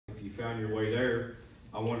found your way there,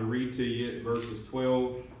 I want to read to you verses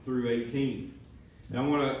 12 through 18. And I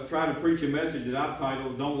want to try to preach a message that I've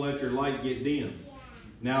titled, Don't Let Your Light Get Dim.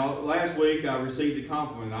 Now, last week I received a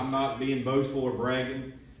compliment. I'm not being boastful or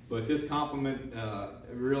bragging, but this compliment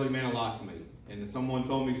really meant a lot to me. And someone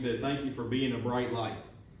told me, said, thank you for being a bright light.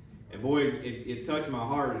 And boy, it touched my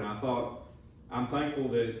heart, and I thought, I'm thankful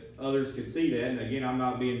that others could see that. And again, I'm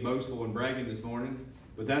not being boastful and bragging this morning,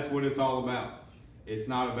 but that's what it's all about. It's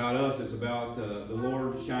not about us, it's about the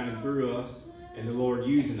Lord shining through us and the Lord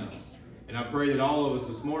using us. And I pray that all of us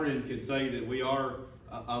this morning could say that we are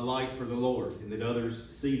a light for the Lord and that others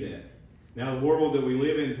see that. Now, the world that we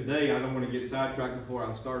live in today, I don't want to get sidetracked before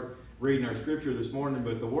I start reading our scripture this morning,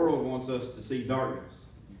 but the world wants us to see darkness.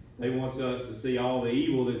 They want us to see all the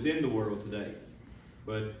evil that's in the world today.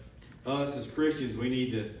 But us as Christians, we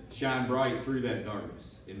need to shine bright through that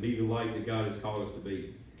darkness and be the light that God has called us to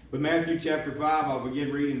be. But Matthew chapter 5, I'll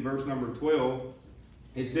begin reading verse number 12.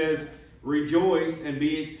 It says, Rejoice and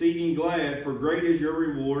be exceeding glad, for great is your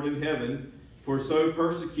reward in heaven, for so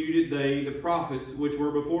persecuted they the prophets which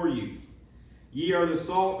were before you. Ye are the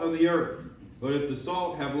salt of the earth, but if the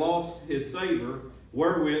salt have lost his savor,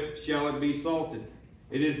 wherewith shall it be salted?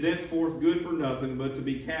 It is thenceforth good for nothing but to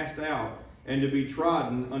be cast out and to be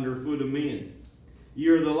trodden under foot of men. Ye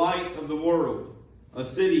are the light of the world. A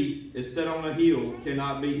city is set on a hill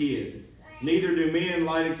cannot be hid. Neither do men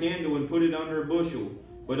light a candle and put it under a bushel,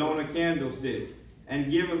 but on a candlestick, and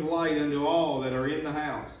giveth light unto all that are in the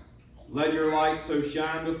house. Let your light so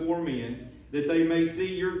shine before men, that they may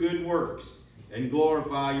see your good works, and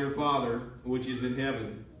glorify your Father which is in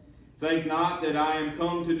heaven. Think not that I am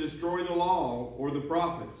come to destroy the law or the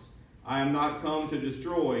prophets. I am not come to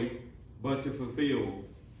destroy, but to fulfill.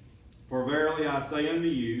 For verily I say unto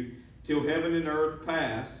you, till heaven and earth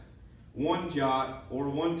pass, one jot or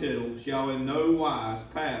one tittle shall in no wise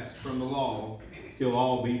pass from the law, till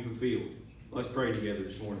all be fulfilled. Let's pray together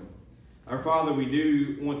this morning. Our Father, we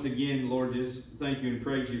do once again, Lord, just thank you and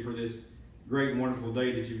praise you for this great and wonderful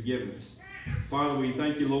day that you've given us. Father, we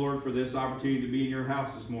thank you, Lord, for this opportunity to be in your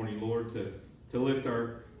house this morning, Lord, to lift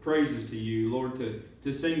our praises to you, Lord,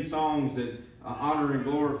 to sing songs that honor and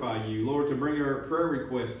glorify you, Lord, to bring our prayer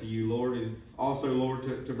requests to you, Lord, and also, Lord,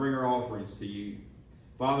 to bring our offerings to you.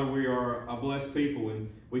 Father, we are a blessed people, and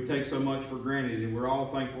we take so much for granted, and we're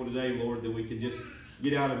all thankful today, Lord, that we can just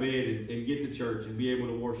get out of bed and get to church and be able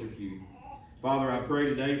to worship you. Father, I pray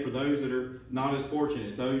today for those that are not as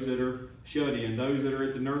fortunate, those that are shut in, those that are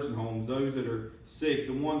at the nursing homes, those that are sick,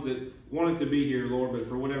 the ones that wanted to be here, Lord, but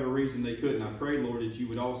for whatever reason they couldn't. I pray, Lord, that you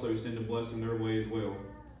would also send a blessing their way as well.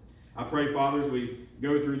 I pray, Father, as we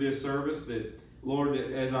go through this service, that, Lord,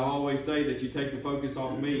 as I always say, that you take the focus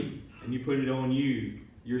off me and you put it on you,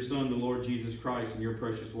 your Son, the Lord Jesus Christ, and your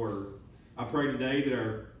precious word. I pray today that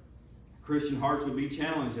our Christian hearts would be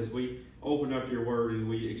challenged as we open up your word and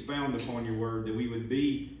we expound upon your word, that we would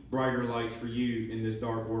be brighter lights for you in this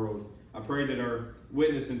dark world. I pray that our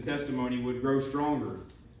witness and testimony would grow stronger,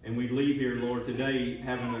 and we'd leave here, Lord, today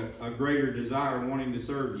having a greater desire, wanting to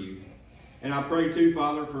serve you. And I pray too,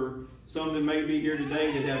 Father, for some that may be here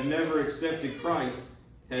today that have never accepted Christ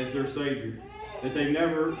as their Savior, that they've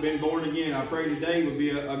never been born again. I pray today would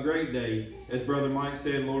be a great day. As Brother Mike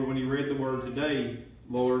said, Lord, when he read the word today,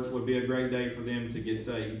 Lord, would be a great day for them to get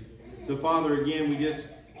saved. So, Father, again, we just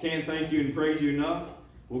can't thank you and praise you enough.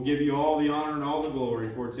 We'll give you all the honor and all the glory,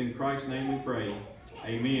 for it's in Christ's name we pray.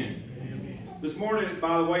 Amen. Amen. This morning,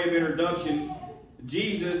 by the way of introduction,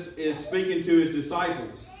 Jesus is speaking to his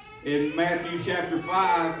disciples. In Matthew chapter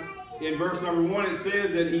 5, in verse number 1, it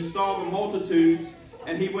says that he saw the multitudes,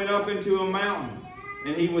 and he went up into a mountain,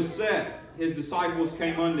 and he was set. His disciples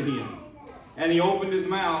came unto him. And he opened his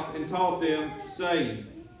mouth and taught them, saying.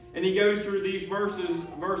 And he goes through these verses,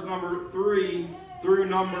 verse number 3 through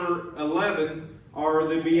number 11 are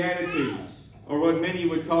the Beatitudes, or what many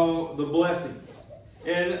would call the blessings.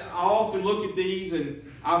 And I often look at these and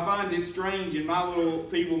I find it strange in my little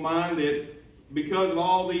feeble mind that because of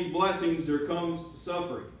all these blessings there comes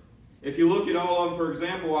suffering. If you look at all of them, for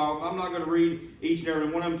example, I'm not going to read each and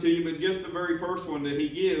every one of them to you, but just the very first one that he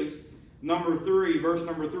gives, number 3, verse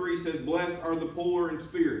number 3 says, Blessed are the poor in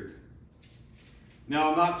spirit.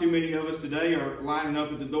 Now, not too many of us today are lining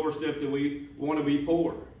up at the doorstep that we want to be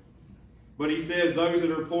poor. But he says, those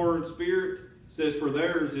that are poor in spirit, says, for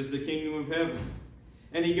theirs is the kingdom of heaven.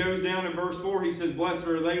 And he goes down in verse 4, he says, Blessed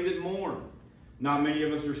are they that mourn. Not many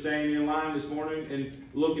of us are standing in line this morning and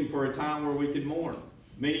looking for a time where we could mourn.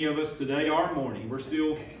 Many of us today are mourning. We're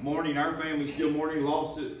still mourning. Our family's still mourning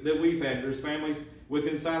loss that we've had. There's families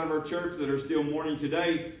inside of our church that are still mourning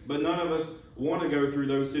today, but none of us want to go through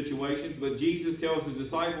those situations. But Jesus tells his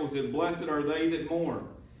disciples that blessed are they that mourn.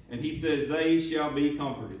 And he says they shall be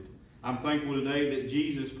comforted. I'm thankful today that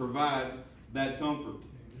Jesus provides that comfort.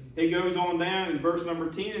 He goes on down in verse number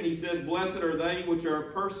 10 and he says, blessed are they which are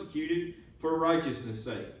persecuted for righteousness'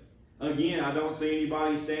 sake. Again, I don't see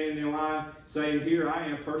anybody standing in line saying, here I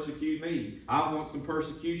am, persecute me. I want some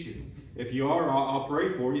persecution. If you are, I'll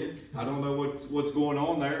pray for you. I don't know what's going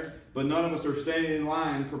on there, but none of us are standing in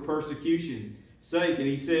line for persecution's sake. And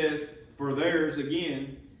he says, for theirs,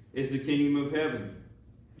 again, is the kingdom of heaven.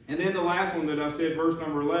 And then the last one that I said, verse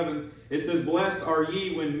number 11, it says, blessed are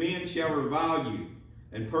ye when men shall revile you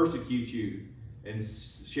and persecute you, and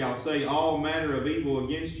shall say all manner of evil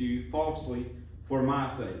against you falsely for my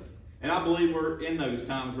sake. And I believe we're in those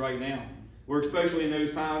times right now. We're especially in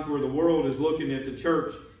those times where the world is looking at the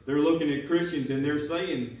church. They're looking at Christians and they're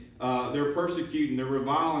saying, they're persecuting, they're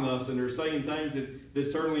reviling us, and they're saying things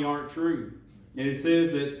that certainly aren't true. And it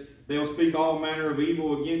says that they'll speak all manner of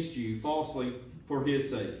evil against you falsely for his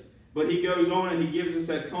sake. But he goes on and he gives us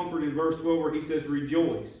that comfort in verse 12 where he says,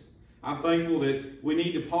 rejoice. I'm thankful that we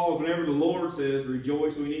need to pause. Whenever the Lord says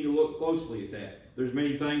rejoice, we need to look closely at that. There's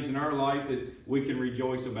many things in our life that we can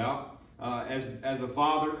rejoice about. As a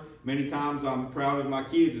father, many times I'm proud of my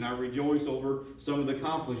kids and I rejoice over some of the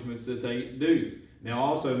accomplishments that they do. Now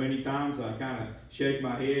also many times I kind of shake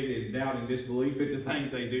my head in doubt and disbelief at the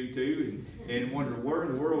things they do too and wonder where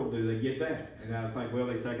in the world do they get that? And I think, well,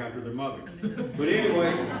 they take after their mother. But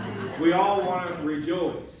anyway, we all want to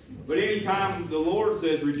rejoice. But anytime the Lord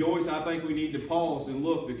says rejoice, I think we need to pause and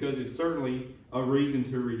look, because it's certainly a reason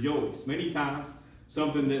to rejoice. Many times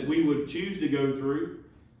something that we would choose to go through,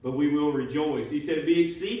 but we will rejoice. He said, be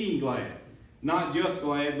exceeding glad. Not just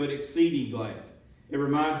glad, but exceeding glad. It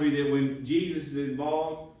reminds me that when Jesus is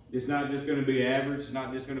involved, it's not just going to be average. It's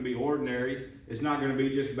not just going to be ordinary. It's not going to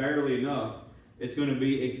be just barely enough. It's going to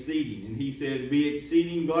be exceeding. And he says, be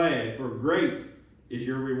exceeding glad, for great is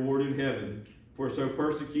your reward in heaven. For so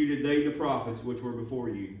persecuted they the prophets which were before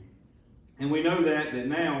you. And we know that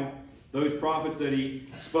now those prophets that he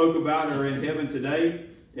spoke about are in heaven today.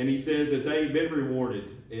 And he says that they've been rewarded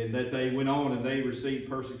and that they went on and they received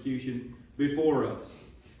persecution before us.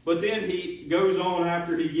 But then he goes on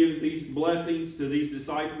after he gives these blessings to these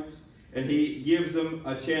disciples, and he gives them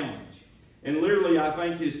a challenge. And literally, I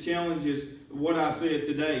think his challenge is what I said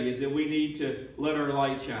today, is that we need to let our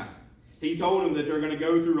light shine. He told them that they're going to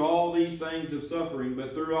go through all these things of suffering,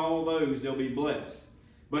 but through all those, they'll be blessed.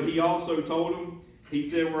 But he also told them, he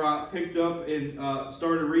said, where I picked up and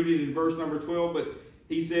started reading in verse number 12, but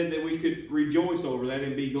he said that we could rejoice over that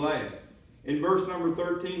and be glad. In verse number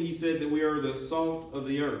 13, he said that we are the salt of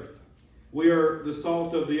the earth. We are the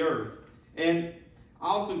salt of the earth. And I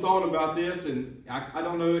often thought about this, and I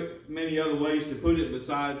don't know many other ways to put it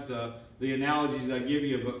besides the analogies I give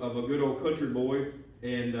you of a good old country boy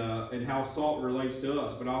and how salt relates to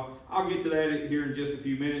us. But I'll get to that here in just a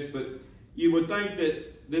few minutes. But you would think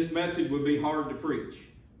that this message would be hard to preach.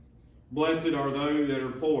 Blessed are those that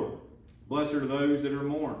are poor. Blessed are those that are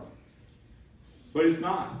mourn. But it's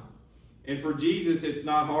not. And for Jesus, it's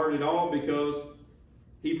not hard at all, because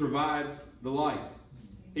he provides the life.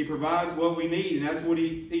 He provides what we need, and that's what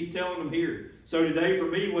he's telling them here. So today, for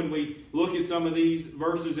me, when we look at some of these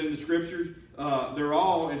verses in the Scriptures, they're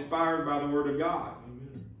all inspired by the Word of God.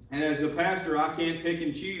 Amen. And as a pastor, I can't pick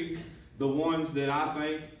and choose the ones that I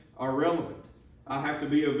think are relevant. I have to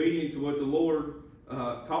be obedient to what the Lord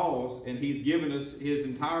calls, and he's given us his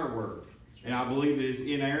entire Word. And I believe it is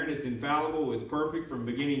inerrant, it's infallible, it's perfect from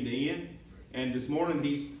beginning to end. And this morning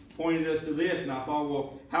he's pointed us to this, and I thought,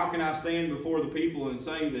 well, how can I stand before the people and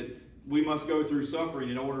say that we must go through suffering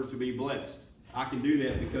in order to be blessed? I can do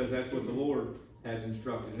that because that's what the Lord has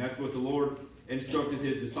instructed. And that's what the Lord instructed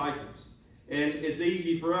his disciples. And it's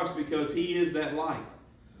easy for us because he is that light.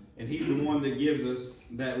 And he's the one that gives us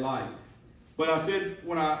that light. But I said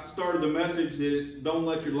when I started the message that don't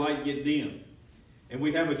let your light get dim. And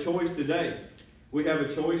we have a choice today. We have a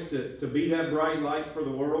choice to be that bright light for the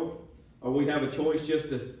world, or we have a choice just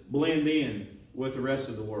to blend in with the rest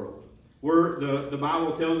of the world. The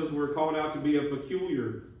Bible tells us we're called out to be a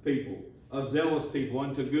peculiar people, a zealous people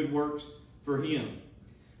unto good works for him.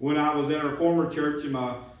 When I was at our former church and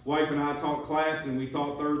my wife and I taught class and we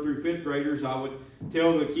taught 3rd through 5th graders, I would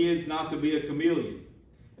tell the kids not to be a chameleon.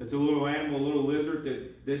 It's a little animal, a little lizard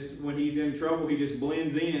that when he's in trouble, he just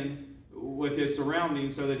blends in with his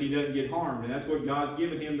surroundings so that he doesn't get harmed. And that's what God's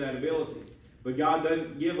given him, that ability. But God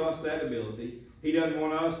doesn't give us that ability. He doesn't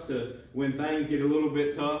want us to, when things get a little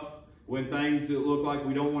bit tough, When things that look like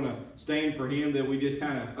we don't want to stand for Him, that we just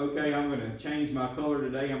kind of, okay, I'm going to change my color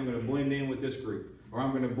today. I'm going to blend in with this group, or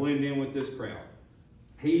I'm going to blend in with this crowd.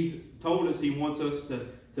 He's told us He wants us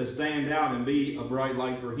to stand out and be a bright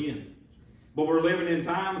light for Him. But we're living in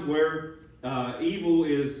times where evil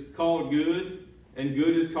is called good and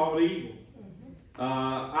good is called evil.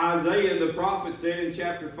 Isaiah the prophet said in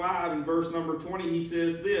chapter 5 and verse number 20, he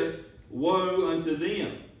says this, "Woe unto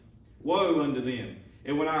them, woe unto them."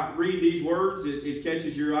 And when I read these words, it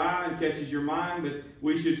catches your eye and catches your mind, but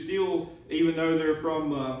we should still, even though they're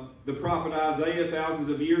from the prophet Isaiah thousands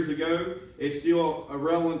of years ago, it's still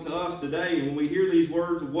relevant to us today. And when we hear these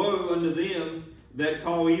words, "Woe unto them that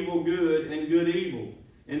call evil good and good evil."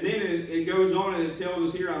 And then it goes on and it tells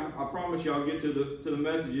us here, I promise you I'll get to the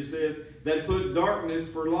message. It says, "that put darkness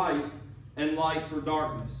for light and light for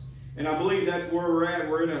darkness." And I believe that's where we're at.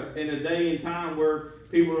 We're in a day and time where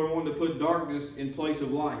people are wanting to put darkness in place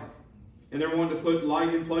of light. And they're wanting to put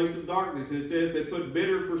light in place of darkness. And it says they put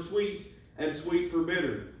bitter for sweet and sweet for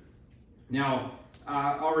bitter. Now,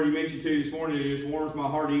 I already mentioned to you this morning, it just warms my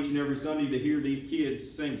heart each and every Sunday to hear these kids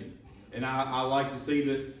singing. And I like to see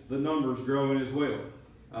the numbers growing as well.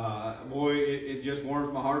 Boy, it just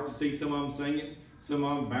warms my heart to see some of them singing, some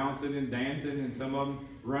of them bouncing and dancing, and some of them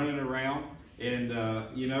running around. And,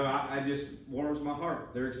 I just warms my heart.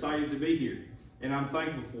 They're excited to be here, and I'm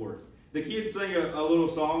thankful for it. The kids sing a little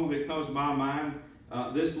song that comes to my mind,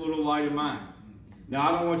 "This Little Light of Mine." Now,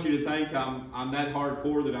 I don't want you to think I'm that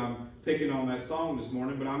hardcore that I'm picking on that song this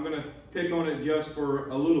morning, but I'm going to pick on it just for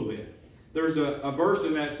a little bit. There's a verse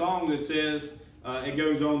in that song that says, it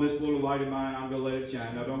goes on, "This little light of mine, I'm going to let it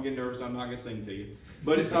shine." Now, don't get nervous. I'm not going to sing to you.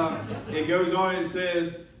 But it goes on and it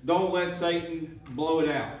says, "Don't let Satan blow it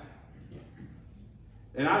out."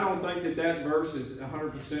 And I don't think that verse is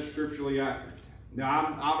 100% scripturally accurate.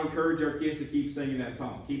 Now, I'll encourage our kids to keep singing that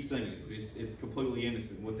song. Keep singing it. It's completely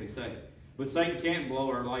innocent what they say. But Satan can't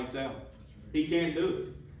blow our lights out. He can't do it.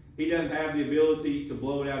 He doesn't have the ability to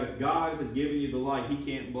blow it out. If God has given you the light, He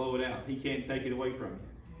can't blow it out. He can't take it away from you.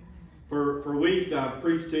 For weeks, I've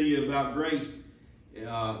preached to you about grace,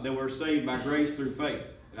 that we're saved by grace through faith.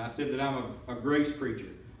 And I said that I'm a grace preacher.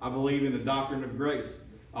 I believe in the doctrine of grace.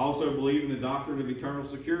 I also believe in the doctrine of eternal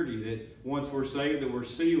security, that once we're saved, that we're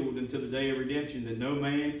sealed until the day of redemption, that no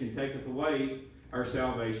man can taketh away our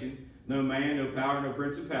salvation, no man, no power, no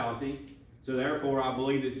principality. So therefore, I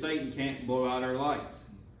believe that Satan can't blow out our lights.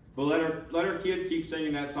 But let our kids keep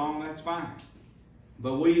singing that song, that's fine.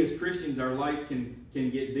 But we as Christians, our light can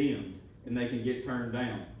get dimmed, and they can get turned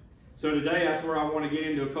down. So today, that's where I want to get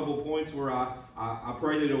into a couple points where I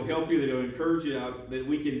pray that it'll help you, that it'll encourage you, that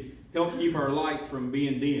we can help keep our light from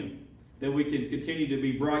being dim, that we can continue to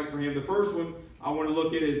be bright for Him. The first one I want to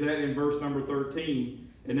look at is that in verse number 13,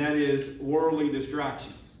 and that is worldly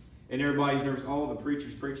distractions. And everybody's nervous. Oh, the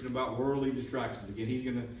preacher's preaching about worldly distractions again.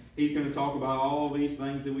 He's going to talk about all these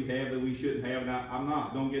things that we have that we shouldn't have. And I'm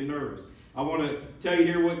not. Don't get nervous. I want to tell you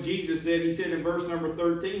here what Jesus said. He said in verse number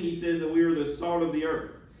 13, He says that we are the salt of the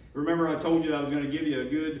earth. Remember, I told you that I was going to give you a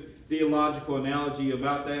good theological analogy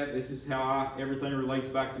about that. This is how everything relates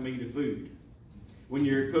back to me to food. When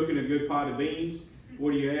you're cooking a good pot of beans,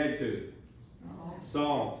 what do you add to it?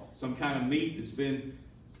 Salt. Some kind of meat that's been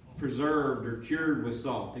preserved or cured with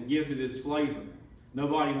salt. It gives it its flavor.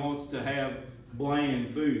 Nobody wants to have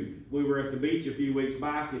bland food. We were at the beach a few weeks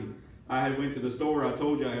back, and I had went to the store. I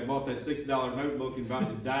told you I had bought that $6 notebook and about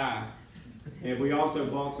to die. And we also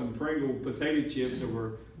bought some Pringle potato chips that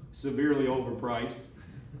were severely overpriced.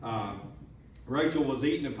 Rachel was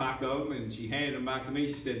eating a pack of them, and she handed them back to me.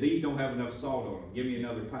 She said, "These don't have enough salt on them. Give me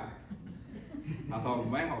another pack." I thought,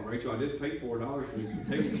 wow, Rachel, I just paid $4 for these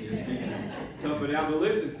potato chips. You can tough it out. But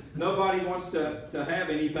listen, nobody wants to have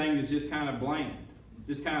anything that's just kind of bland,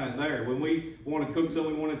 just kind of there. When we want to cook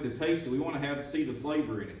something, we want it to taste it. We want to see the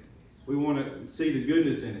flavor in it. We want to see the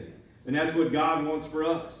goodness in it. And that's what God wants for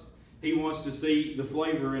us. He wants to see the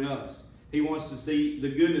flavor in us. He wants to see the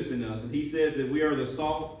goodness in us. And He says that we are the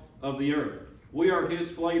salt of the earth. We are His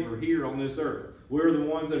flavor here on this earth. We're the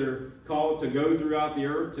ones that are called to go throughout the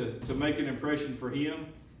earth to make an impression for Him,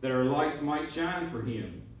 that our lights might shine for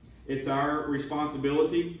Him. It's our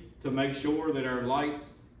responsibility to make sure that our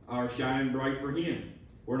lights are shining bright for Him.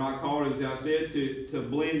 We're not called, as I said, to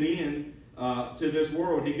blend in to this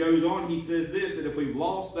world. He goes on, he says this, that if we've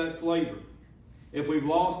lost that flavor, if we've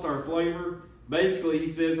lost our flavor, basically he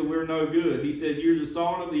says that we're no good. He says, "You're the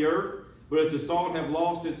salt of the earth, but if the salt have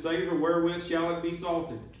lost its savor, wherewith shall it be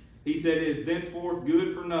salted?" He said, "It is thenceforth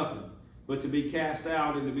good for nothing, but to be cast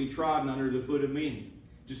out and to be trodden under the foot of men."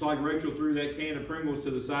 Just like Rachel threw that can of Pringles to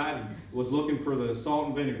the side and was looking for the salt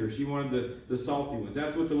and vinegar. She wanted the salty ones.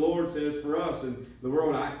 That's what the Lord says for us in the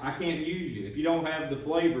world. I can't use you if you don't have the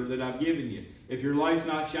flavor that I've given you. If your light's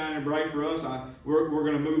not shining bright for us, we're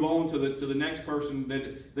going to move on to the next person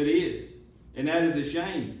that is. And that is a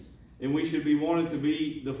shame. And we should be wanting to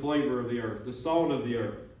be the flavor of the earth, the salt of the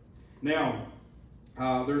earth. Now,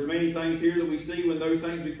 there's many things here that we see when those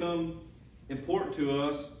things become important to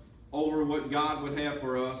us over what God would have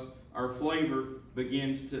for us, our flavor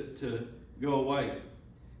begins to go away.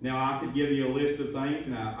 Now, I could give you a list of things,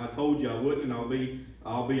 and I told you I wouldn't, and I'll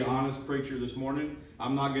be an honest preacher this morning.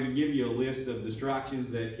 I'm not going to give you a list of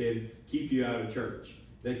distractions that can keep you out of church,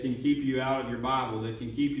 that can keep you out of your Bible, that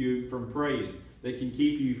can keep you from praying, that can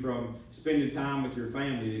keep you from spending time with your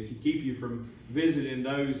family, that can keep you from visiting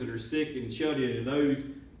those that are sick and shut in, and those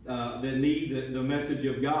that need the message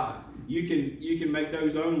of God. You can make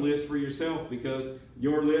those own lists for yourself, because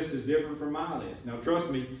your list is different from my list. Now, trust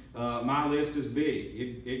me, my list is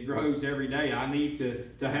big. It grows every day. I need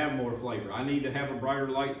to have more flavor. I need to have a brighter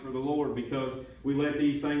light for the Lord, because we let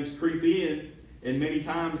these things creep in, and many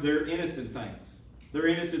times they're innocent things. They're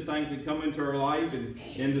innocent things that come into our life,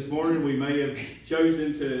 and this morning we may have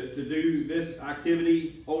chosen to do this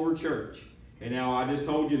activity over church. And now I just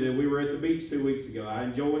told you that we were at the beach 2 weeks ago. I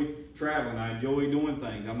enjoy traveling. I enjoy doing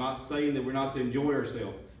things. I'm not saying that we're not to enjoy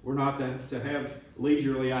ourselves. We're not to have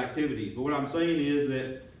leisurely activities. But what I'm saying is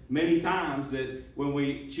that many times that when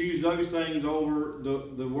we choose those things over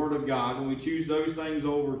the Word of God, when we choose those things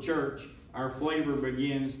over church, our flavor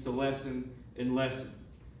begins to lessen and lessen.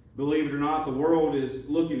 Believe it or not, the world is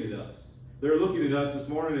looking at us. They're looking at us this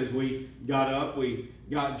morning as we got up, we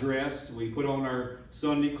got dressed, we put on our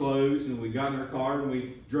Sunday clothes, and we got in our car and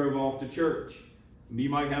we drove off to church. You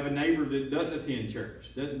might have a neighbor that doesn't attend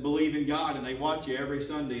church, doesn't believe in God, and they watch you every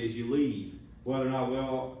Sunday as you leave. Whether or not,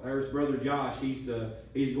 well, there's Brother Josh, he's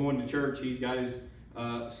going to church, he's got his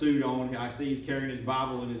suit on, I see he's carrying his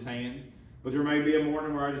Bible in his hand. But there may be a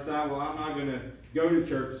morning where I decide, well, I'm not going to go to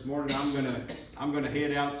church this morning. I'm going to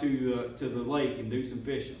head out to the lake and do some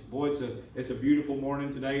fishing. Boy, it's a beautiful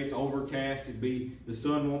morning today. It's overcast. The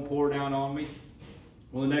sun won't pour down on me.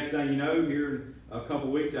 Well, the next thing you know, here in a couple of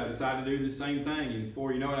weeks, I decided to do the same thing, and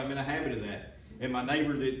before you know it, I'm in a habit of that. And my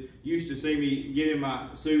neighbor that used to see me get in my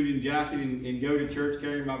suit and jacket and go to church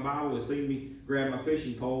carrying my Bible has seen me grab my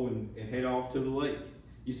fishing pole and head off to the lake.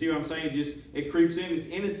 You see what I'm saying? It creeps in. It's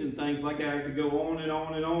innocent things like that. I could go on and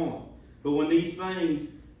on and on. But when these things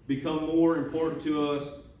become more important to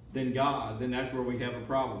us than God, then that's where we have a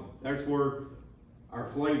problem. That's where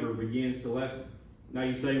our flavor begins to lessen. Now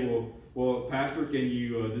you say, well, Pastor,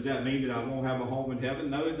 does that mean that I won't have a home in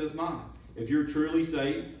heaven? No, it does not. If you're truly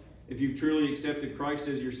saved, if you've truly accepted Christ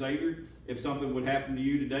as your Savior, if something would happen to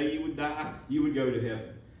you today, you would die, you would go to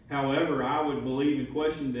heaven. However, I would believe and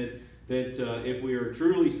question that if we are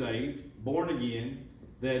truly saved, born again,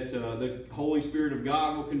 that the Holy Spirit of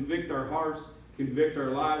God will convict our hearts, convict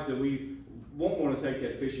our lives, that we won't want to take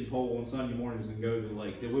that fishing pole on Sunday mornings and go to the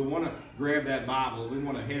lake, that we want to grab that Bible, we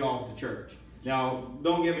want to head off to church. Now,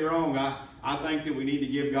 don't get me wrong, I think that we need to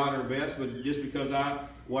give God our best, but just because I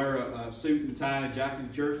wear a suit and tie and a jacket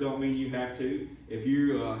to church don't mean you have to. If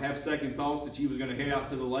you have second thoughts that you was going to head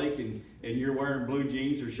out to the lake and you're wearing blue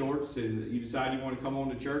jeans or shorts and you decide you want to come on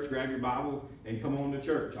to church, grab your Bible and come on to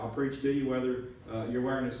church. I'll preach to you whether you're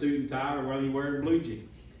wearing a suit and tie or whether you're wearing blue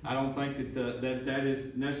jeans. I don't think that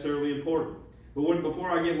is necessarily important. But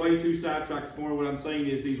before I get way too sidetracked, what I'm saying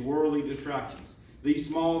is these worldly distractions, these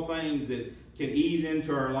small things that can ease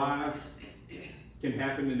into our lives can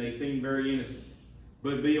happen, and they seem very innocent.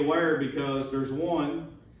 But be aware, because there's one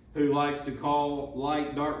who likes to call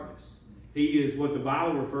light darkness. He is what the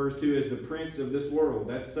Bible refers to as the prince of this world.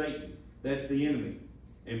 That's Satan. That's the enemy.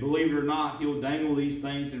 And believe it or not, he'll dangle these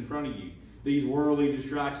things in front of you. These worldly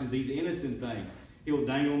distractions, these innocent things. He'll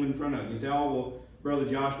dangle them in front of you. And say, oh, well, Brother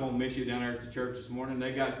Josh won't miss you down there at the church this morning.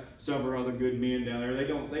 They got several other good men down there. They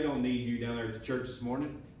don't need you down there at the church this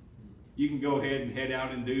morning. You can go ahead and head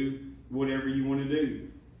out and do whatever you want to do.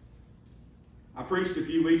 I preached a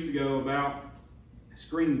few weeks ago about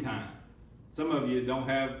screen time. Some of you don't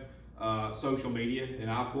have social media, and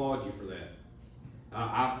I applaud you for that.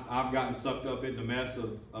 I've gotten sucked up in the mess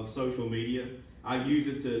of social media. I use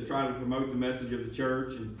it to try to promote the message of the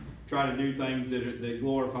church and try to do things that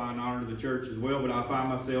glorify and honor the church as well, but I find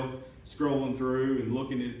myself scrolling through and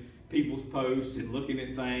looking at people's posts and looking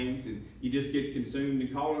at things, and you just get consumed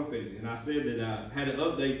and caught up in it. And I said that I had an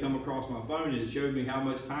update come across my phone, and it showed me how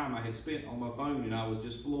much time I had spent on my phone, and I was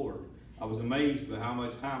just floored. I was amazed by how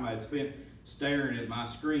much time I had spent staring at my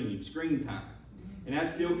screen time. And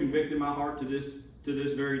that still convicted my heart to to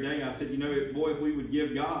this very day. I said, you know, boy, if we would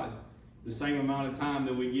give God the same amount of time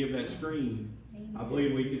that we give that screen, I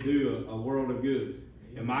believe we could do a world of good.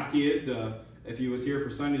 And my kids, if you was here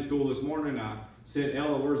for Sunday school this morning, I said,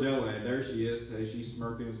 Ella, where's Ella at? There she is. She's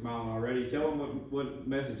smirking and smiling already. Tell them what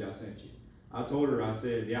message I sent you. I told her, I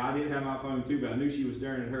said, yeah, I did have my phone too, but I knew she was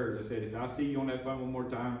staring at hers. I said, if I see you on that phone one more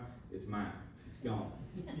time, it's mine. It's gone.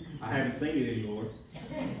 I haven't seen it anymore.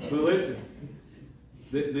 But listen,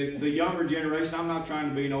 the younger generation, I'm not trying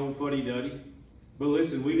to be an old fuddy-duddy, but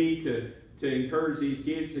listen, we need to encourage these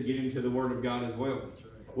kids to get into the Word of God as well.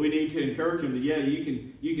 We need to encourage them that, yeah,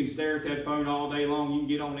 you can stare at that phone all day long. You can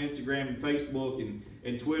get on Instagram and Facebook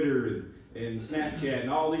and Twitter and Snapchat and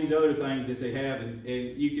all these other things that they have, and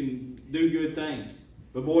you can do good things.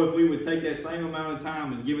 But boy, if we would take that same amount of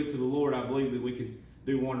time and give it to the Lord, I believe that we could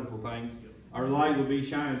do wonderful things. Our light would be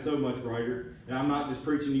shining so much brighter. And I'm not just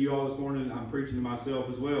preaching to you all this morning, I'm preaching to myself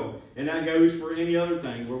as well. And that goes for any other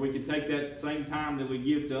thing where we could take that same time that we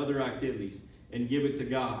give to other activities and give it to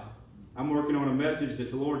God. I'm working on a message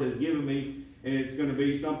that the Lord has given me, and it's going to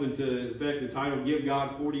be something to the effect, the title, Give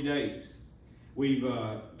God 40 Days. We've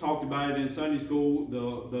talked about it in Sunday school.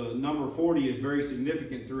 The number 40 is very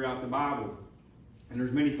significant throughout the Bible. And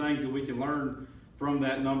there's many things that we can learn from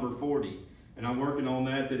that number 40. And I'm working on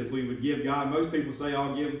that if we would give God, most people say,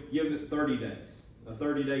 I'll give it 30 days, a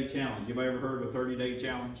 30-day challenge. Have you ever heard of a 30-day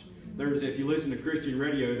challenge? If you listen to Christian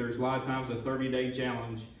radio, there's a lot of times a 30-day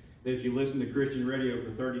challenge that if you listen to Christian radio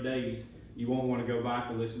for 30 days, you won't want to go back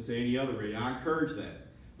and listen to any other radio. I encourage that.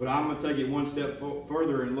 But I'm going to take it one step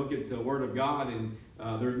further and look at the Word of God. And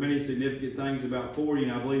there's many significant things about 40.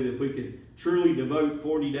 And I believe that if we could truly devote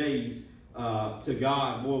 40 days to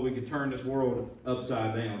God, boy, we could turn this world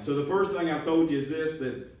upside down. So the first thing I've told you is this,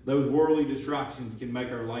 that those worldly distractions can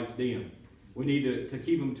make our lights dim. We need to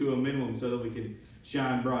keep them to a minimum so that we can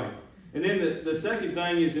shine bright. And then the second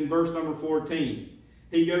thing is in verse number 14.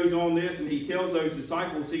 He goes on this and he tells those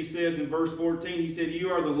disciples, he says in verse 14, he said, you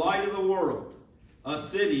are the light of the world, a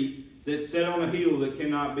city that's set on a hill that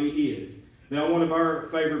cannot be hid. Now, one of our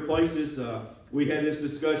favorite places, we had this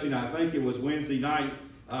discussion, I think it was Wednesday night.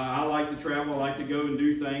 I like to travel, I like to go and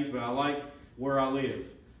do things, but I like where I live.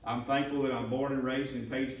 I'm thankful that I'm born and raised in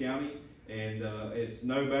Page County, and it's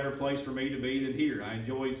no better place for me to be than here. I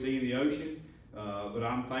enjoyed seeing the ocean, but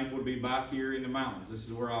I'm thankful to be back here in the mountains. This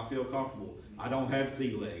is where I feel comfortable. I don't have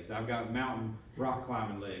sea legs. I've got mountain rock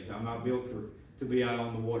climbing legs. I'm not built to be out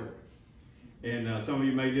on the water. And some of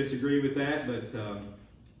you may disagree with that, but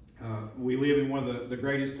we live in one of the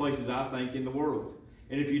greatest places, I think, in the world.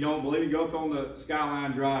 And if you don't believe it, go up on the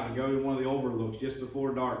Skyline Drive and go to one of the overlooks just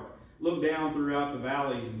before dark. Look down throughout the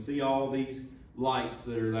valleys and see all these lights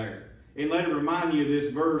that are there. And let it remind you of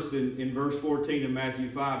this verse in verse 14 of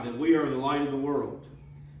Matthew 5, that we are the light of the world.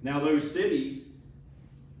 Now those cities,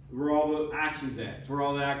 where all the actions at, it's where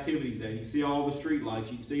all the activities at. You see all the street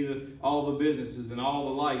lights, you can see all the businesses and all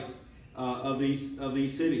the lights of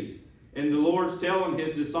these cities. And the Lord's telling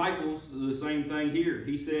his disciples the same thing here.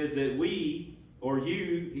 He says that we, or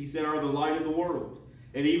you, he said, are the light of the world.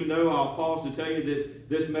 And even though I'll pause to tell you that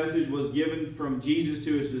this message was given from Jesus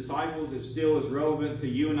to his disciples, it's still as relevant to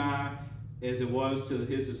you and I as it was to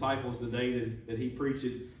his disciples the day that he preached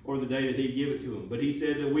it, or the day that he gave it to them. But he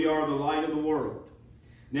said that we are the light of the world.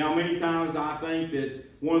 Now, many times I think that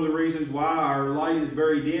one of the reasons why our light is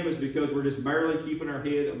very dim is because we're just barely keeping our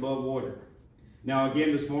head above water. Now,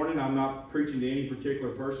 again, this morning, I'm not preaching to any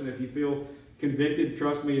particular person. If you feel convicted,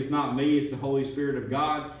 trust me, it's not me, it's the Holy Spirit of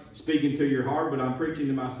God speaking to your heart. But I'm preaching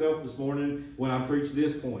to myself this morning when I preach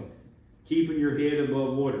this point. Keeping your head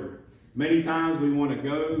above water. Many times we want to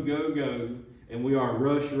go, go, go, and we are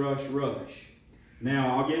rush, rush, rush.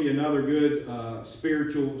 Now, I'll give you another good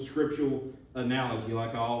spiritual, scriptural analogy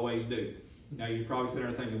like I always do. Now, you're probably sitting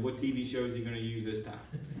there thinking, what TV show is he going to use this time?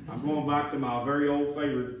 I'm going back to my very old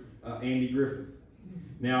favorite, Andy Griffith.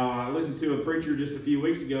 Now, I listened to a preacher just a few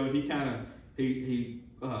weeks ago, and he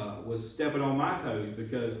was stepping on my toes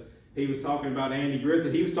because he was talking about Andy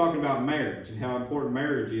Griffith. He was talking about marriage and how important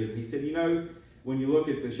marriage is. And he said, you know, when you look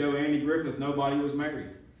at the show Andy Griffith, nobody was married.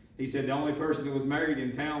 He said the only person that was married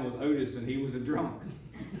in town was Otis, and he was a drunk.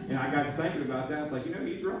 And I got to thinking about that. I was like, you know,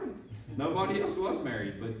 he's right. Nobody else was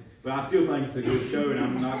married. But I still think it's a good show,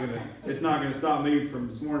 and it's not gonna stop me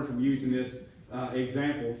this morning from using this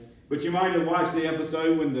example. But you might have watched the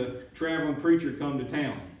episode when the traveling preacher come to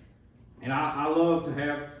town. And I love to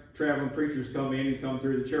have traveling preachers come in and come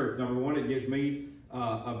through the church. Number one, it gives me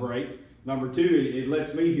a break. Number two, it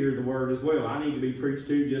lets me hear the word as well. I need to be preached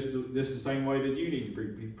to just the same way that you need to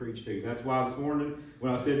be preached to. That's why this morning,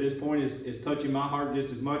 when I said this point is touching my heart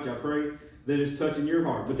just as much, I pray that is touching your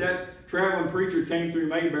heart. But that traveling preacher came through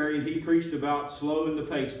Mayberry, and he preached about slowing the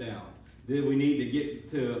pace down, that we need to get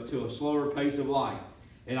to a slower pace of life.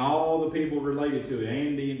 And all the people related to it,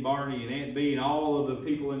 Andy and Barney and Aunt Bee and all of the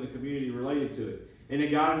people in the community related to it. And it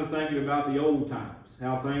got him to thinking about the old times,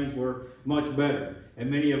 how things were much better. And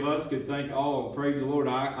many of us could think, oh, praise the Lord,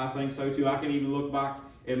 I think so too. I can even look back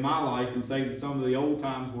at my life and say that some of the old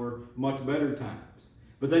times were much better times.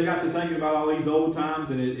 But they got to thinking about all these old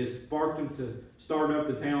times, and it sparked them to start up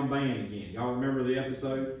the town band again. Y'all remember the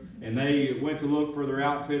episode? And they went to look for their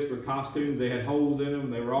outfits, their costumes. They had holes in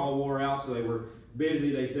them. They were all wore out, so they were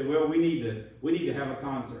busy. They said, well, we need to have a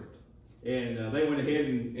concert. And they went ahead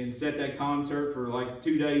and set that concert for like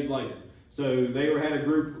 2 days later. So they had a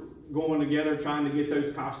group going together trying to get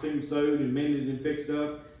those costumes sewed and mended and fixed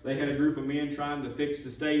up. They had a group of men trying to fix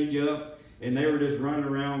the stage up, and they were just running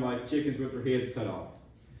around like chickens with their heads cut off.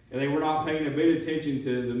 And they were not paying a bit of attention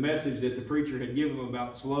to the message that the preacher had given them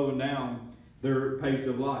about slowing down their pace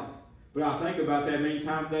of life. But I think about that many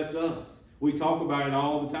times. That's us. We talk about it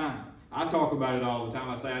all the time. I talk about it all the time.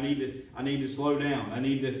 I say, I need to slow down. I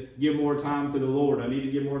need to give more time to the Lord. I need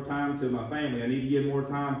to give more time to my family. I need to give more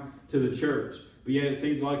time to the church. But yet it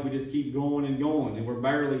seems like we just keep going, and we're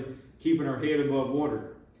barely keeping our head above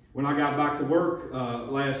water. When I got back to work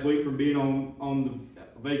last week from being on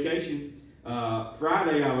the vacation,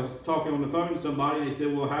 Friday I was talking on the phone to somebody, and they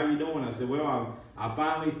said, well, how are you doing? I said, well, I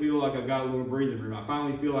finally feel like I've got a little breathing room. I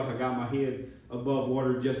finally feel like I got my head above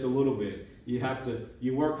water just a little bit.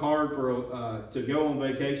 You work hard to go on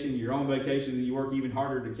vacation. You're on vacation, and you work even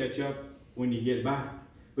harder to catch up when you get back.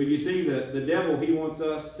 But you see, the devil, he wants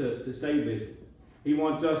us to stay busy. He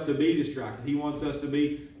wants us to be distracted. He wants us to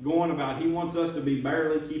be going about. He wants us to be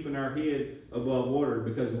barely keeping our head above water,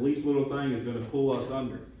 because the least little thing is going to pull us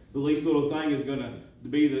under. The least little thing is going to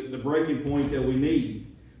be the breaking point that we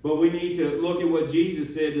need. But we need to look at what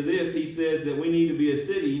Jesus said to this. He says that we need to be a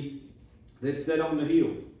city that's set on the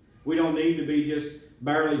hill. We don't need to be just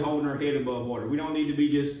barely holding our head above water. We don't need to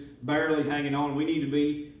be just barely hanging on. We need to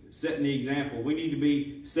be setting the example. We need to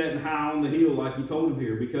be setting high on the hill, like he told him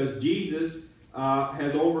here, because Jesus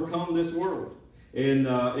has overcome this world. In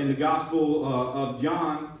the Gospel of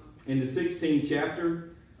John, in the 16th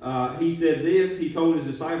chapter, he said this. He told his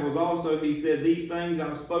disciples also, he said, these things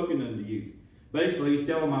I've spoken unto you. Basically, he's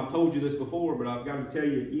telling them, I've told you this before, but I've got to tell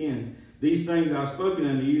you again. These things I've spoken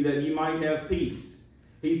unto you, that you might have peace.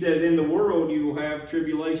 He says, in the world you will have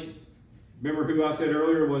tribulation. Remember who I said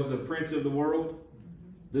earlier was the prince of the world?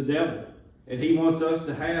 The devil. And he wants us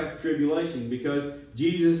to have tribulation, because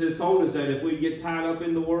Jesus has told us that if we get tied up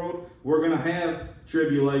in the world, we're going to have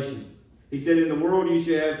tribulation. He said, in the world you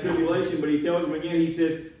shall have tribulation, but he tells them again, he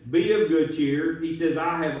says, be of good cheer. He says,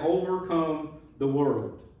 I have overcome the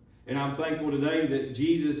world. And I'm thankful today that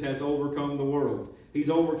Jesus has overcome the world. He's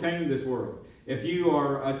overcame this world. If you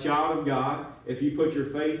are a child of God, if you put your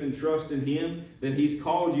faith and trust in him, then he's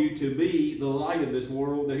called you to be the light of this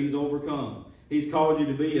world that he's overcome. He's called you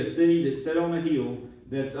to be a city that's set on a hill,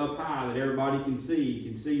 that's up high, that everybody can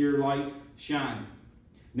see your light shining.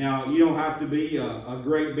 Now, you don't have to be a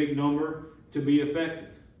great big number to be effective.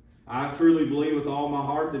 I truly believe with all my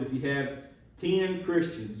heart that if you have 10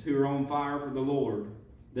 Christians who are on fire for the Lord,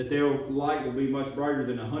 that their light will be much brighter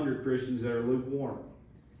than 100 Christians that are lukewarm.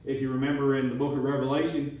 If you remember in the book of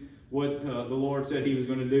Revelation, what the Lord said he was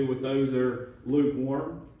going to do with those that are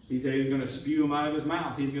lukewarm. He said he was going to spew them out of his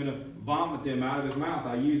mouth. He's going to vomit them out of his mouth.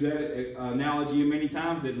 I use that analogy many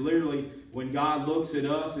times, that literally when God looks at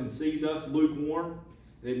us and sees us lukewarm,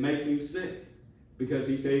 it makes him sick, because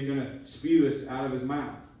he said he's going to spew us out of his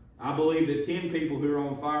mouth. I believe that 10 people who are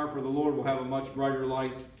on fire for the Lord will have a much brighter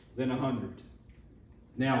light than 100.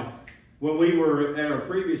 Now, when we were at our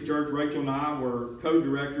previous church, Rachel and I were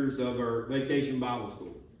co-directors of our Vacation Bible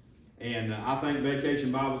School. And I think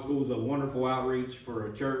Vacation Bible School is a wonderful outreach for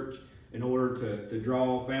a church in order to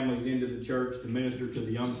draw families into the church, to minister to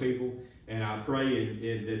the young people. And I pray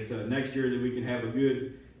that next year that we can have a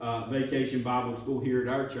good Vacation Bible School here at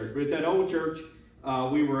our church. But at that old church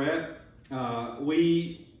we were at,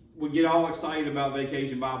 we would get all excited about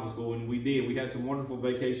Vacation Bible School, and we did. We had some wonderful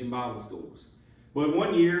Vacation Bible Schools. But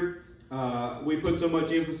one year, we put so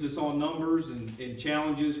much emphasis on numbers and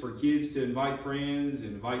challenges for kids to invite friends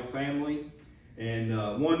and invite family.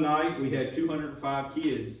 And one night, we had 205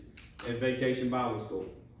 kids at Vacation Bible School.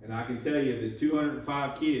 And I can tell you that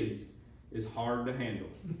 205 kids is hard to handle.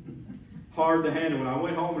 Hard to handle. When I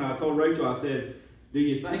went home and I told Rachel, I said, do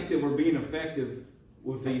you think that we're being effective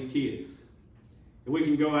with these kids? And we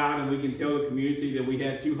can go out and we can tell the community that we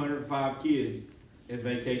had 205 kids at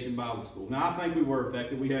Vacation Bible School. Now, I think we were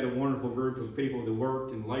effective. We had a wonderful group of people that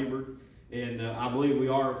worked and labored And I believe we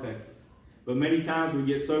are effective. But many times we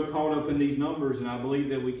get so caught up in these numbers, and I believe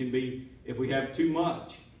that we can be, if we have too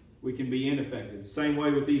much, we can be ineffective. Same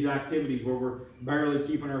way with these activities where we're barely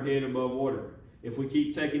keeping our head above water. If we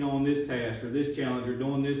keep taking on this task or this challenge or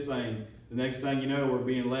doing this thing, the next thing you know, we're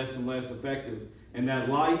being less and less effective. And that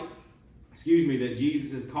light, that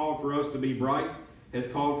Jesus has called for us to be bright, has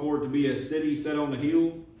called for it to be a city set on the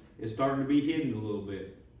hill, is starting to be hidden a little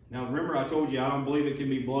bit. Now remember, I told you I don't believe it can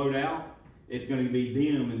be blowed out. It's going to be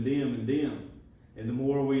dim and dim and dim. And the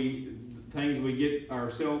more things we get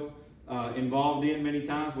ourselves involved in, many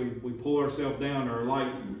times we pull ourselves down, our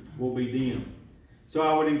light will be dim. So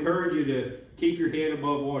I would encourage you to keep your head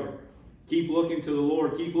above water. Keep looking to the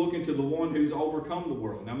Lord. Keep looking to the one who's overcome the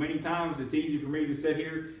world. Now, many times it's easy for me to sit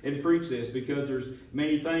here and preach this because there's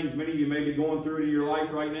many things, many of you may be going through in your life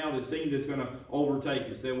right now that seem that's going to overtake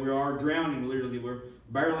us, that we are drowning literally. We're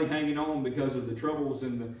barely hanging on because of the troubles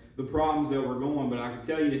and the problems that we're going. But I can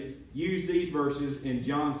tell you, use these verses in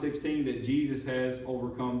John 16 that Jesus has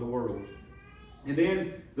overcome the world. And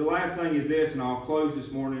then the last thing is this, and I'll close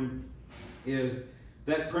this morning, is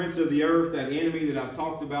that prince of the earth, that enemy that I've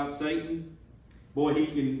talked about, Satan, boy, he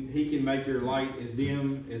can make your light as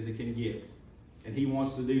dim as it can get. And he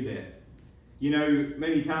wants to do that. You know,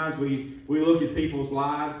 many times we look at people's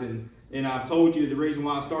lives, and I've told you the reason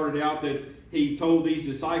why I started out that he told these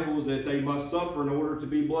disciples that they must suffer in order to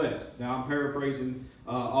be blessed. Now, I'm paraphrasing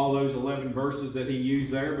all those 11 verses that he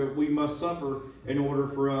used there, but we must suffer in order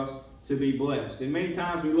for us to be blessed. And many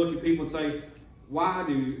times we look at people and say, why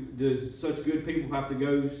do such good people have to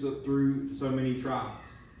go through so many trials?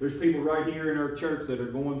 There's people right here in our church that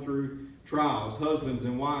are going through trials, husbands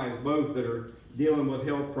and wives both that are dealing with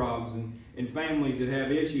health problems and families that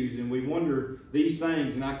have issues, and we wonder these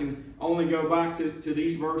things. And I can only go back to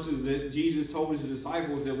these verses that Jesus told his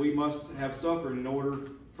disciples that we must have suffered in order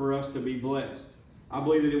for us to be blessed. I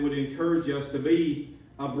believe that it would encourage us to be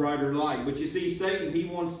a brighter light. But you see, Satan, he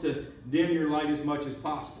wants to dim your light as much as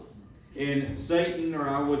possible. And Satan, or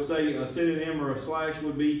I would say a synonym or a slash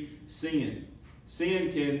would be sin.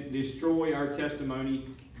 Sin can destroy our testimony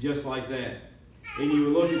just like that. And you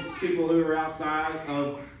look at people who are outside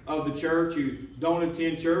of the church, who don't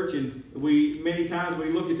attend church, and many times we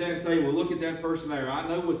look at that and say, well, look at that person there. I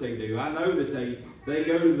know what they do. I know that they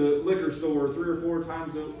go to the liquor store 3 or 4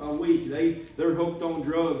 times a week. They're hooked on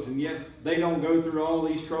drugs, and yet they don't go through all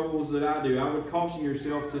these troubles that I do. I would caution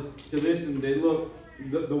yourself to this and to look.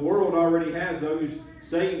 The world already has those.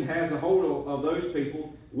 Satan has a hold of those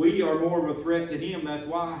people. We are more of a threat to him. That's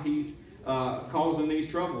why he's causing these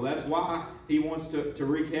trouble. That's why he wants to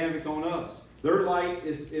wreak havoc on us. Their light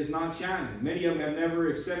is not shining. Many of them have never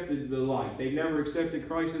accepted the light. They've never accepted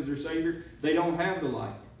Christ as their Savior. They don't have the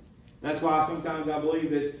light. That's why sometimes I believe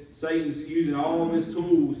that Satan's using all of his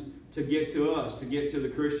tools to get to us, to get to the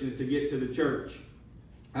Christians, to get to the church.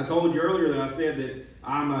 I told you earlier that I said that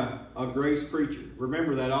I'm a grace preacher.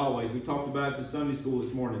 Remember that always. We talked about it in Sunday school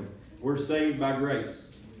this morning. We're saved by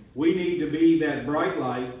grace. We need to be that bright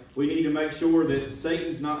light. We need to make sure that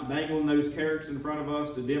Satan's not dangling those carrots in front of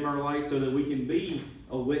us to dim our light so that we can be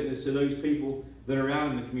a witness to those people that are out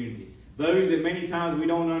in the community. Those that many times we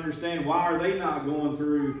don't understand, why are they not going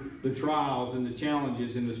through the trials and the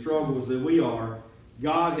challenges and the struggles that we are?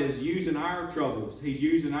 God is using our troubles. He's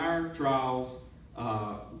using our trials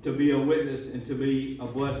to be a witness and to be a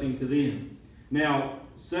blessing to them. Now,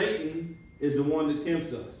 Satan is the one that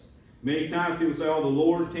tempts us. Many times people say, oh, the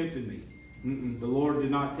Lord tempted me. The Lord did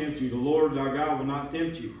not tempt you. The Lord our God will not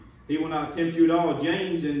tempt you. He will not tempt you at all.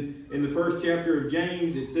 James, in the first chapter of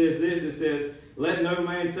James, it says this. It says, let no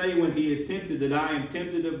man say when he is tempted that I am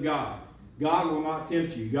tempted of God. God will not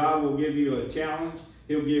tempt you. God will give you a challenge.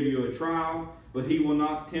 He'll give you a trial, but he will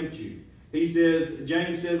not tempt you. He says,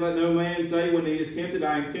 James says, let no man say when he is tempted,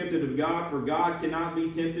 I am tempted of God, for God cannot be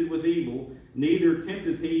tempted with evil, neither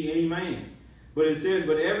tempteth he any man. But it says,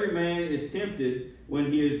 but every man is tempted when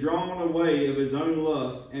he is drawn away of his own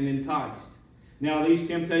lust and enticed. Now, these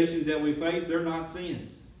temptations that we face, they're not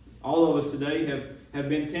sins. All of us today have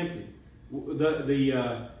been tempted.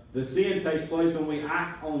 The sin takes place when we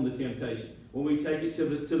act on the temptation, when we take it to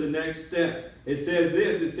the next step. It says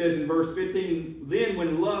this, it says in verse 15, then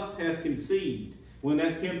when lust hath conceived, when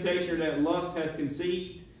that temptation or that lust hath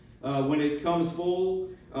conceived, when it comes full,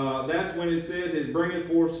 that's when it says it bringeth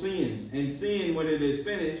forth sin. And sin, when it is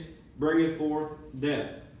finished, bringeth forth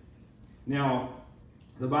death. Now,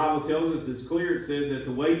 the Bible tells us, it's clear, it says that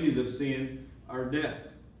the wages of sin are death.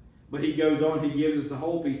 But he goes on, he gives us a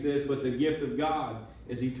hope, he says, but the gift of God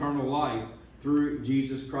is eternal life through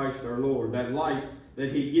Jesus Christ our Lord. That light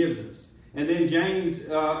that he gives us. And then James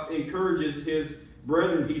encourages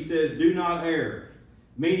brethren, he says, do not err,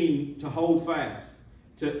 meaning to hold fast,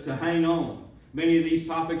 to hang on. Many of these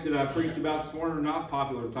topics that I preached about this morning are not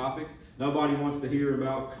popular topics. Nobody wants to hear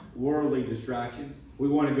about worldly distractions. We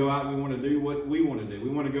want to go out and we want to do what we want to do. We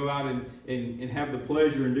want to go out and have the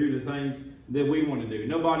pleasure and do the things that we want to do.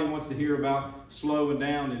 Nobody wants to hear about slowing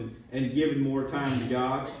down and giving more time to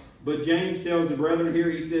God. But James tells the brethren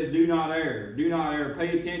here, he says, do not err. Do not err.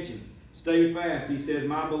 Pay attention. Stay fast. He says,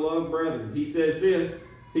 my beloved brethren. He says this.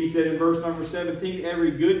 He said in verse number 17,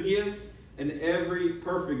 every good gift and every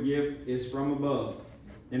perfect gift is from above.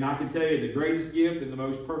 And I can tell you the greatest gift and the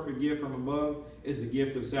most perfect gift from above is the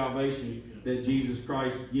gift of salvation that Jesus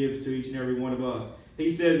Christ gives to each and every one of us.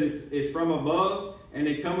 He says it's from above, and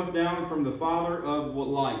it cometh down from the Father of what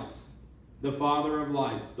lights? The Father of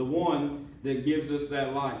lights. The one that gives us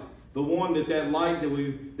that light. The one that light that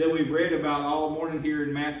we've read about all morning here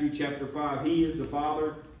in Matthew chapter 5. He is the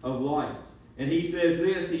Father of lights. And he says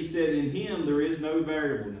this, he said, in him there is no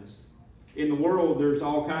variableness. In the world, there's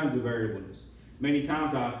all kinds of variableness. Many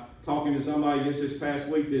times talking to somebody just this past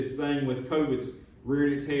week, this thing with COVID's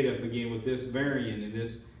rearing its head up again with this variant and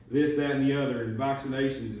this, that, and the other, and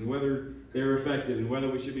vaccinations, and whether they're effective, and whether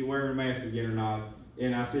we should be wearing masks again or not.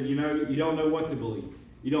 And I said, you don't know what to believe.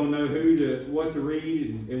 You don't know what to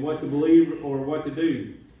read and what to believe or what to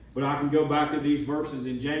do. But I can go back to these verses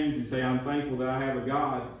in James and say, I'm thankful that I have a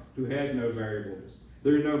God who has no variableness.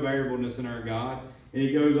 There's no variableness in our God. And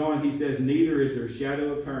he goes on, he says, neither is there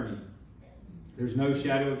shadow of turning. There's no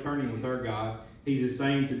shadow of turning with our God. He's the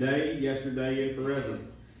same today, yesterday, and forever.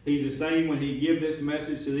 He's the same when he gave this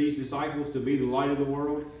message to these disciples to be the light of the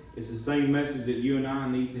world. It's the same message that you and I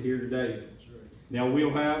need to hear today. Now,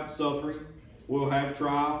 we'll have suffering. We'll have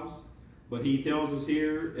trials. But he tells us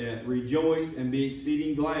here, rejoice and be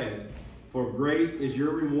exceeding glad, for great is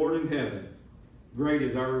your reward in heaven. Great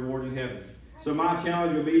is our reward in heaven. So my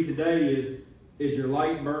challenge will be today is your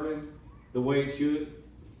light burning the way it should?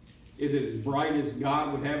 Is it as bright as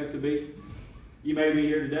God would have it to be? You may be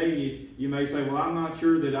here today, you may say, well, I'm not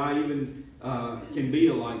sure that I even can be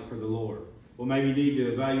a light for the Lord. Well, maybe you need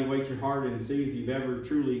to evaluate your heart and see if you've ever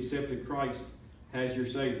truly accepted Christ as your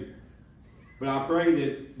Savior. But I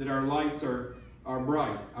pray that our lights are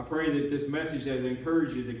bright. I pray that this message has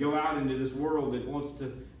encouraged you to go out into this world that wants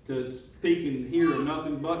to speak and hear of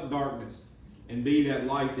nothing but darkness and be that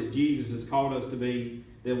light that Jesus has called us to be,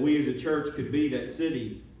 that we as a church could be that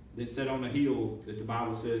city that's set on a hill that the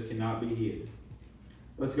Bible says cannot be hid.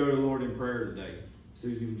 Let's go to the Lord in prayer today.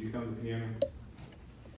 Susie, would you come to the piano?